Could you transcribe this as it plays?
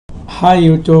Hi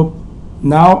YouTube,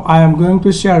 now I am going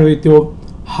to share with you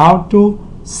how to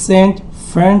send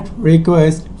friend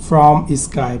request from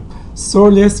Skype. So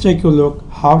let's take a look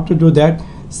how to do that.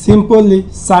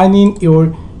 Simply sign in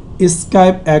your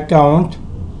Skype account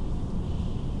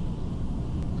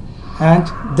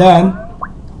and then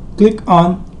click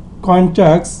on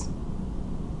contacts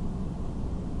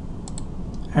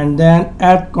and then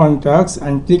add contacts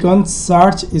and click on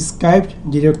search Skype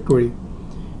directory.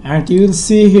 And you will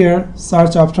see here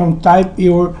search option. Type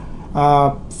your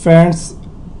friends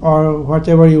or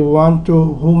whatever you want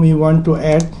to, whom you want to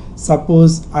add.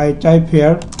 Suppose I type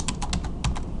here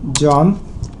John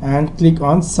and click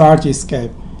on search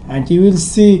Skype, and you will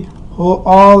see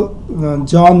all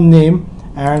John name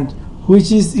and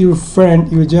which is your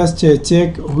friend. You just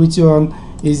check which one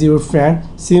is your friend.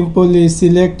 Simply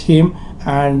select him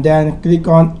and then click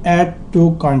on add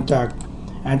to contact.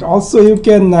 And also you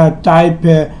can type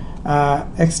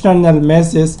external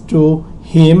message to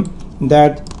him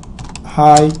that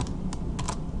hi,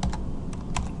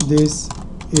 this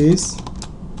is,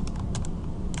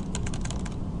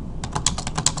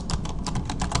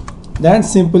 then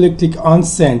simply click on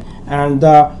send, and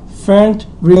the friend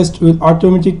request will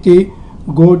automatically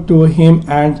go to him,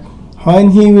 and when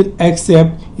he will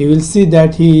accept, you will see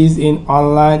that he is in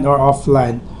online or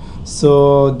offline.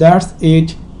 So that's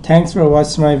it. Thanks for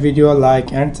watching my video.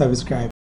 Like and subscribe.